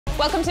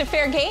Welcome to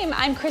Fair Game.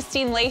 I'm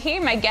Kristine Leahy.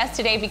 My guest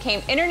today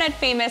became internet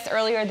famous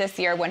earlier this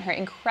year when her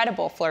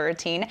incredible floor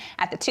routine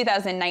at the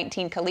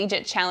 2019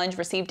 Collegiate Challenge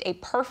received a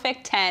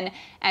perfect 10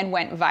 and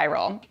went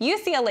viral.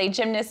 UCLA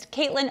gymnast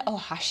Katelyn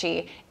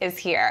Ohashi is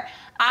here.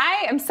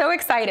 I am so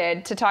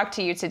excited to talk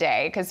to you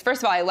today because,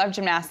 first of all, I love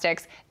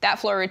gymnastics. That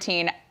floor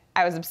routine,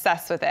 I was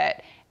obsessed with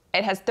it.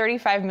 It has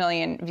 35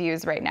 million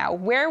views right now.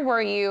 Where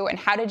were you and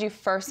how did you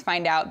first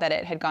find out that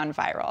it had gone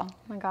viral? Oh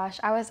my gosh,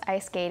 I was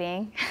ice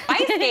skating.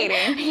 Ice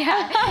skating?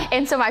 Yeah.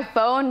 And so my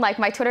phone, like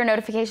my Twitter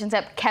notifications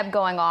kept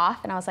going off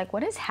and I was like,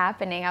 what is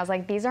happening? I was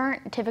like, these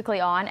aren't typically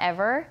on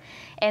ever.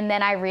 And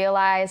then I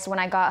realized when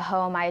I got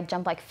home, I had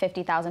jumped like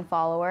 50,000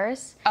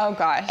 followers. Oh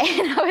gosh.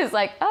 And I was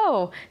like,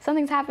 oh,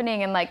 something's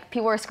happening. And like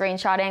people were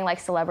screenshotting, like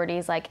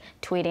celebrities like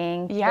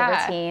tweeting the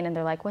routine and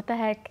they're like, what the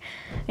heck?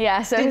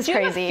 Yeah, so it was crazy.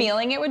 Did you have a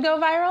feeling it would go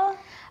viral?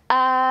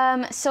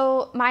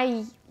 So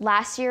my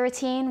last year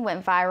routine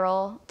went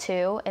viral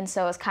too. And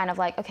so it was kind of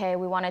like, okay,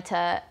 we wanted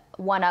to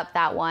one up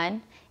that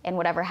one and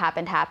whatever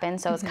happened, happened.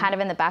 So it was kind of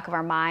in the back of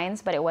our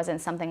minds, but it wasn't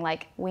something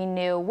like we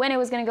knew when it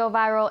was gonna go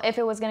viral, if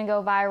it was gonna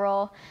go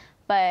viral,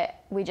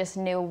 but we just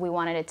knew we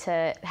wanted it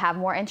to have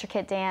more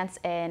intricate dance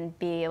and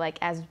be like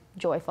as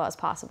joyful as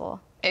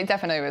possible. It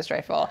definitely was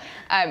joyful.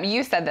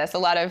 You said this, a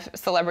lot of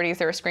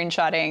celebrities are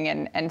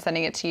screenshotting and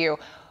sending it to you.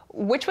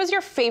 Which was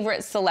your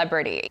favorite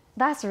celebrity?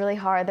 That's really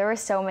hard. There were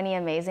so many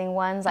amazing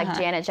ones. Like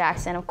Janet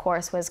Jackson, of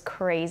course, was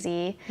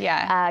crazy.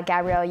 Yeah.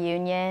 Gabrielle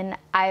Union.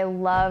 I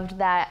loved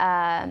that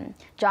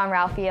John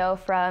Ralphio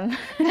from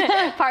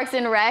Parks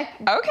and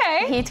Rec.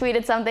 Okay. He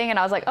tweeted something and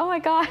I was like, oh my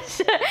gosh.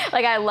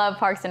 Like I love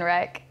Parks and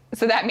Rec.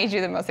 So that made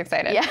you the most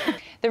excited. Yeah.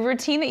 The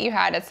routine that you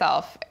had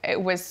itself,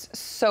 it was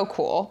so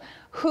cool.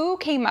 Who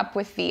came up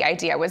with the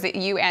idea? Was it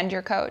you and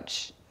your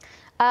coach?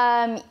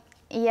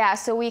 Yeah,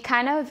 so we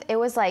kind of, it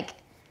was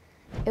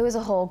a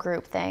whole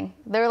group thing.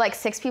 There were like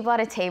 6 people at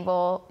a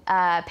table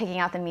picking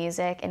out the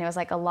music, and it was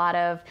like a lot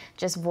of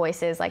just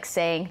voices like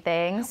saying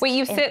things. Wait,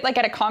 you sit like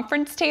at a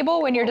conference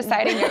table when you're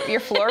deciding your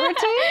floor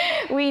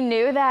routine? We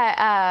knew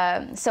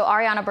that, so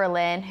Ariana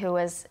Berlin,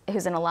 who's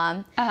an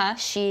alum,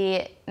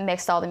 she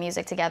mixed all the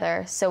music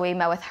together. So we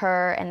met with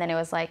her, and then it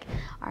was like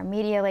our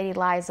media lady,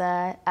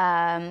 Liza,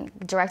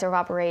 director of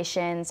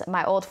operations,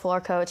 my old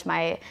floor coach,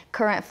 my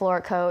current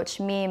floor coach,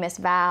 me, Miss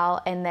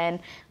Val, and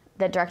then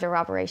the director of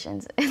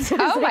operations. So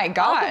oh my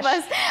gosh. All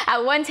of us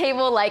at one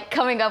table, like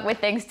coming up with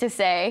things to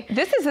say.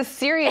 This is a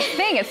serious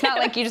thing. It's not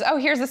like you just, oh,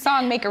 here's a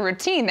song, make a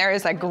routine. There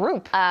is a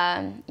group.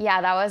 Yeah,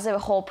 that was a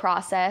whole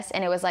process.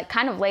 And it was like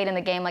kind of late in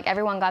the game. Like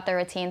everyone got their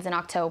routines in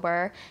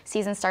October.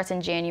 Season starts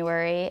in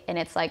January. And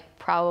it's like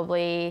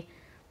probably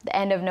the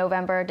end of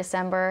November,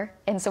 December.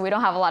 And so we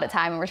don't have a lot of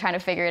time and we're trying to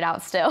figure it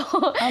out still.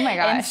 Oh my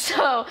gosh. And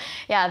so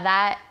yeah,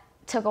 that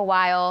took a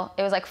while.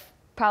 It was like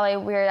probably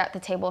we were at the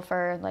table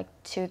for like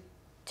two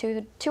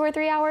or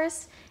 3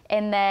 hours,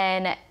 and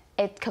then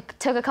it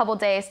took a couple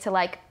days to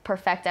like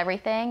perfect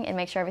everything and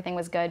make sure everything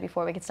was good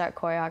before we could start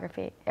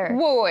choreography.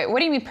 Whoa, wait, what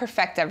do you mean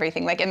perfect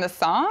everything? Like in the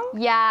song?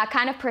 Yeah,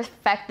 kind of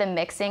perfect the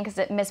mixing,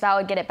 because Miss Val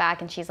would get it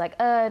back and she's like,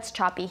 it's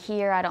choppy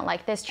here, I don't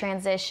like this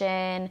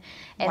transition.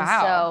 And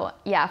wow. So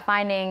yeah,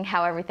 finding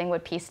how everything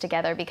would piece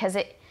together, because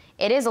it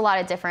is a lot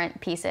of different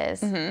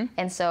pieces,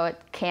 and so it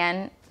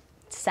can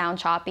sound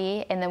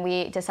choppy, and then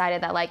we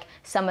decided that like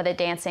some of the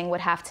dancing would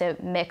have to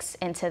mix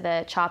into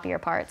the choppier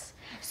parts.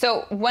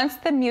 So once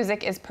the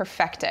music is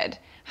perfected,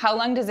 how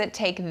long does it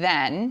take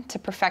then to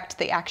perfect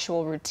the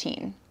actual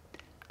routine?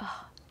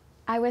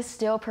 I was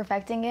still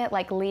perfecting it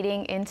like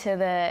leading into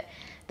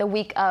the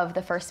week of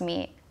the first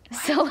meet.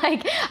 So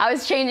like I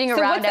was changing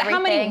around everything.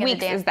 How many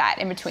weeks is that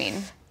in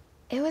between?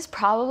 It was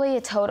probably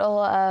a total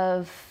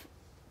of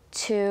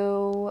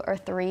 2 or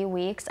 3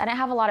 weeks. I didn't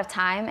have a lot of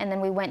time, and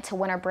then we went to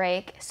winter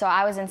break. So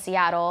I was in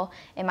Seattle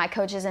and my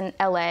coach is in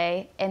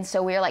LA, and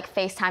so we were like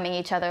FaceTiming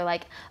each other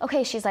like,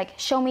 okay, she's like,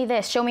 show me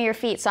this, show me your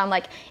feet. So I'm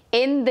like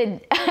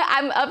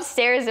I'm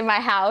upstairs in my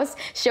house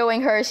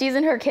showing her, she's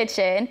in her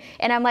kitchen,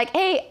 and I'm like,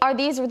 hey, are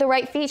these the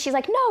right feet? She's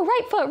like, no,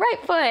 right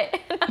foot.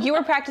 You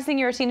were practicing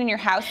your routine in your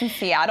house in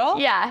Seattle?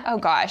 Yeah. Oh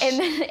gosh.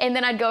 And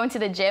then I'd go into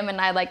the gym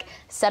and I'd like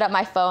set up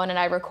my phone and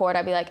I'd record.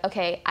 I'd be like,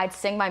 okay, I'd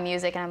sing my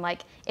music and I'm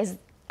like,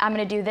 I'm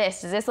gonna do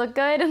this. Does this look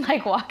good? And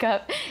like walk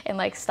up and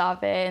like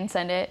stop it and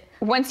send it.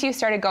 Once you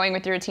started going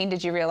with your routine,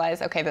 did you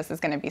realize, okay, this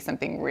is gonna be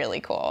something really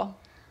cool?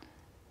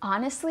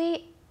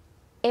 Honestly,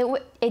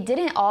 it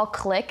didn't all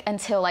click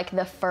until like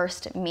the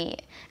first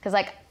meet. Cause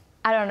like,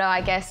 I don't know,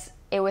 I guess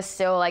it was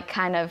still like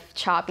kind of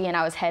choppy and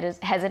I was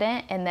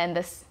hesitant. And then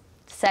this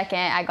second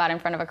I got in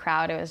front of a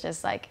crowd, it was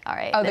just like, all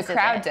right. Oh, the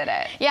crowd did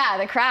it. Yeah,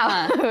 the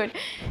crowd. Huh.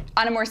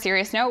 On a more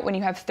serious note, when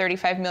you have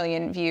 35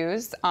 million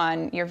views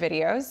on your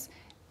videos,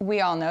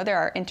 we all know there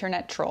are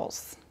internet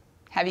trolls.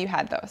 Have you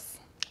had those?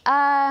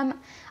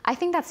 I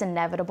think that's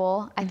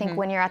inevitable. I think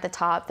when you're at the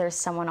top, there's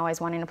someone always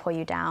wanting to pull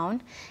you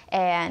down.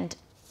 And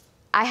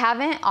I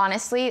haven't,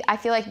 honestly, I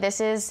feel like this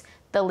is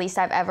the least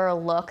I've ever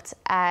looked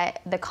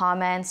at the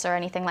comments or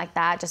anything like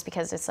that, just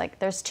because it's like,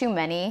 there's too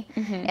many.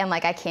 And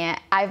like,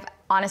 I've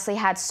honestly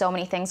had so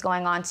many things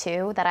going on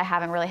too that I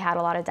haven't really had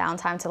a lot of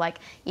downtime to like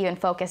even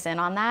focus in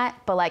on that.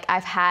 But like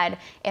I've had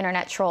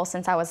internet trolls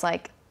since I was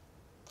like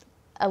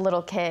a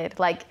little kid.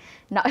 Like,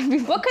 not.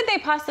 What could they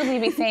possibly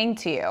be saying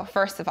to you,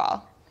 first of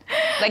all?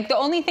 Like, the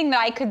only thing that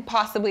I could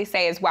possibly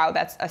say is, wow,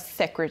 that's a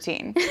sick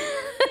routine.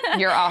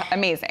 You're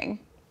amazing.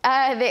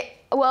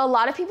 Well, a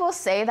lot of people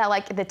say that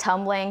like the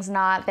tumbling's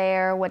not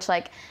there, which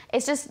like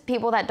it's just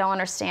people that don't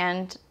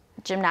understand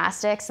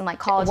gymnastics, and like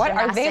college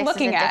gymnastics are they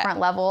looking is a different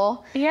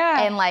level.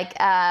 Yeah. And like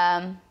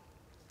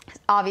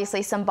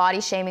obviously some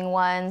body shaming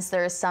ones.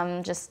 There's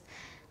some just,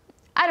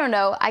 I don't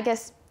know, I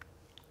guess.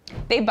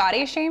 They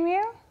body shame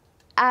you?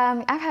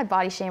 I've had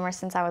body shamers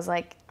since I was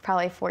like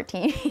probably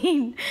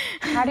 14.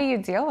 How do you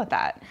deal with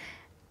that?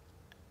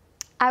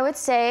 I would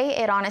say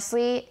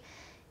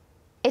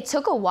it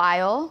took a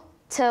while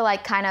to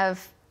like kind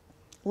of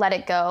let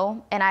it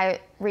go. And I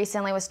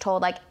recently was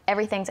told like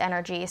everything's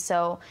energy.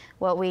 So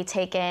what we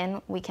take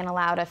in, we can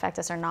allow to affect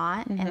us or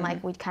not. Mm-hmm. And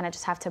like we kind of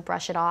just have to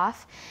brush it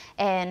off,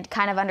 and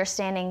kind of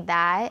understanding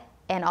that,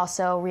 and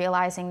also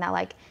realizing that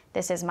like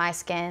this is my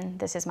skin,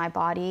 this is my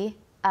body.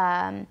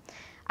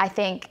 I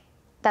think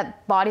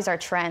that bodies are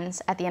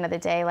trends at the end of the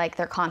day. Like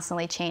they're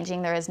constantly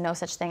changing. There is no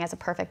such thing as a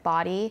perfect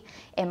body.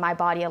 And my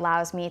body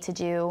allows me to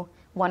do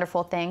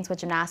wonderful things with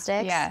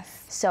gymnastics.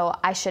 Yes. So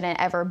I shouldn't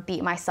ever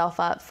beat myself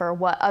up for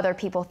what other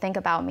people think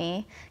about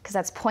me, because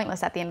that's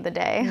pointless at the end of the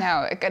day.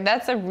 No,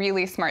 that's a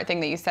really smart thing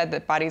that you said,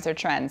 that bodies are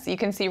trends. You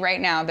can see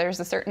right now there's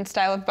a certain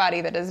style of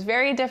body that is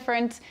very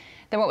different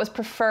than what was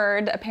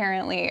preferred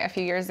apparently a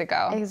few years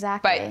ago.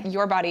 Exactly. But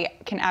your body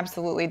can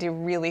absolutely do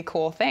really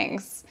cool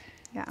things.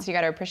 Yeah. So you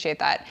got to appreciate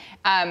that.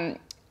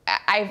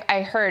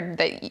 I heard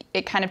that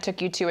it kind of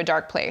took you to a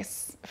dark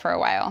place for a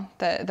while,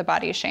 the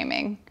body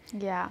shaming.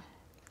 Yeah.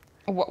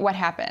 What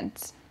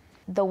happened?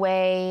 The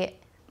way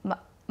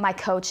my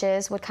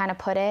coaches would kind of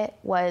put it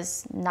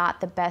was not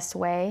the best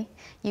way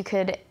you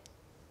could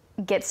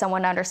get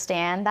someone to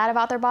understand that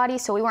about their body.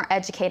 So we weren't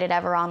educated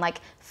ever on like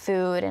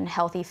food and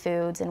healthy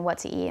foods and what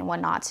to eat and what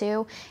not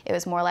to. It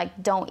was more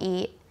like, don't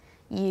eat.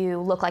 You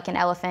look like an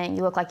elephant.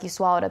 You look like you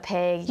swallowed a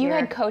pig. You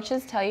had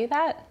coaches tell you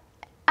that?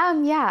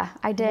 Yeah,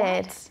 I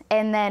did. What?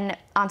 And then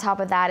on top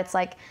of that, it's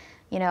like,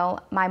 you know,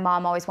 my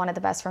mom always wanted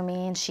the best for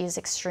me, and she's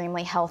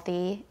extremely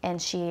healthy,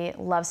 and she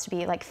loves to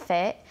be like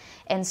fit.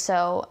 And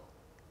so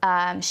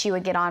she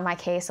would get on my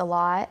case a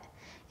lot.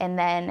 And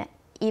then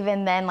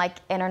even then, like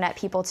internet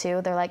people too,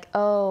 they're like,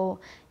 oh,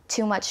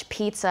 too much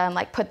pizza, and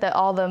like put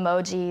all the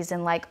emojis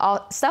and like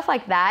all stuff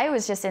like that. It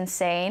was just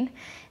insane. And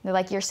they're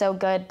like, you're so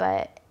good,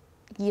 but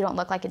you don't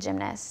look like a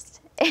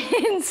gymnast.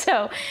 And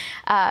so,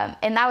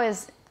 and that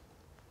was,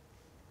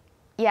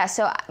 yeah,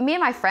 so me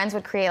and my friends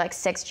would create like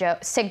sick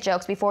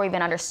jokes before we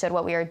even understood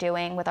what we were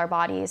doing with our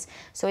bodies.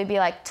 So we'd be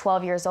like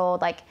 12 years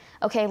old, like,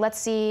 okay, let's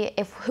see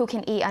who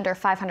can eat under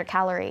 500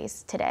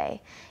 calories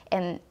today.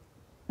 And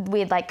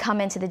we'd like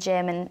come into the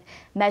gym and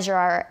measure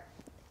our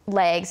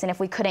legs, and if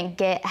we couldn't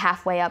get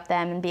halfway up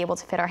them and be able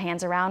to fit our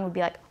hands around, we'd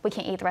be like, we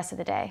can't eat the rest of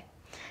the day.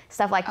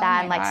 Stuff like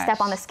that, and like step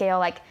on the scale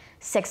like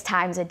 6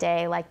 times a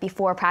day, like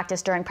before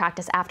practice, during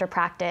practice, after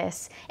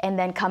practice, and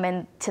then come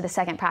in to the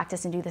second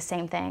practice and do the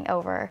same thing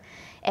over.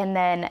 And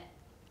then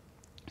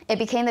it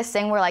became this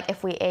thing where like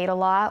if we ate a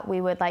lot,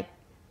 we would like,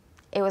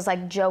 it was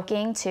like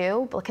joking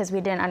too, because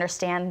we didn't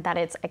understand that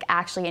it's like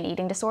actually an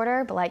eating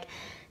disorder, but like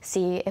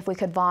see if we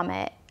could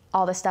vomit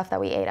all the stuff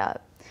that we ate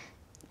up.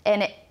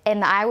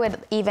 And I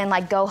would even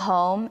like go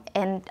home,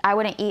 and I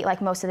wouldn't eat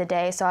like most of the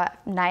day, so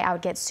at night I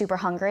would get super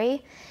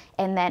hungry.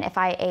 And then if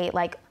I ate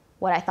like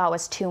what I thought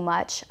was too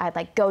much, I'd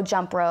like go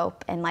jump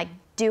rope and like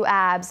do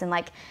abs and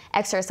like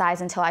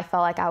exercise until I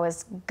felt like I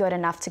was good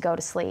enough to go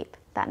to sleep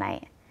that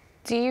night.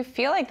 Do you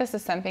feel like this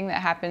is something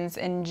that happens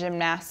in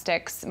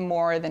gymnastics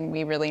more than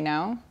we really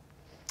know?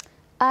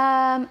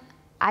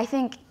 I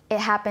think it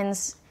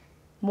happens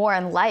more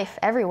in life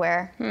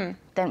everywhere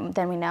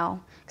than we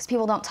know, because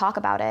people don't talk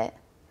about it.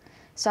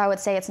 So I would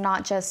say it's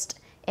not just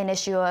an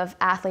issue of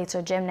athletes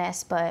or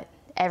gymnasts, but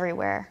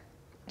everywhere.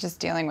 Just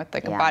dealing with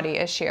like a body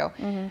issue.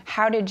 Mm-hmm.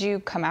 How did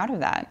you come out of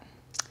that?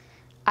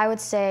 I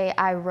would say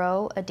I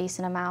wrote a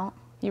decent amount.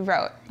 You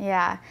wrote?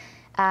 Yeah.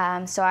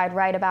 So I'd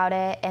write about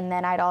it, and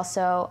then I'd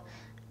also,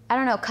 I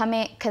don't know,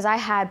 because I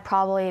had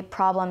probably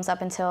problems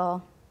up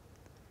until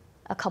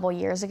a couple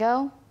years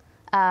ago.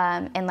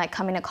 And like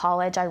coming to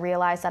college, I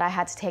realized that I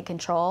had to take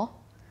control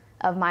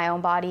of my own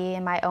body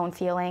and my own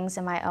feelings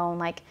and my own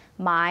like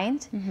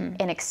mind,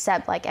 and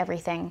accept like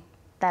everything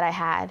that I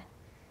had.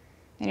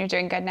 And you're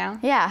doing good now?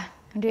 Yeah,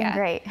 I'm doing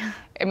great.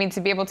 I mean,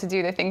 to be able to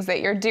do the things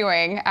that you're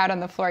doing out on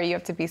the floor, you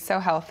have to be so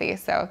healthy.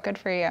 So good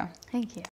for you. Thank you.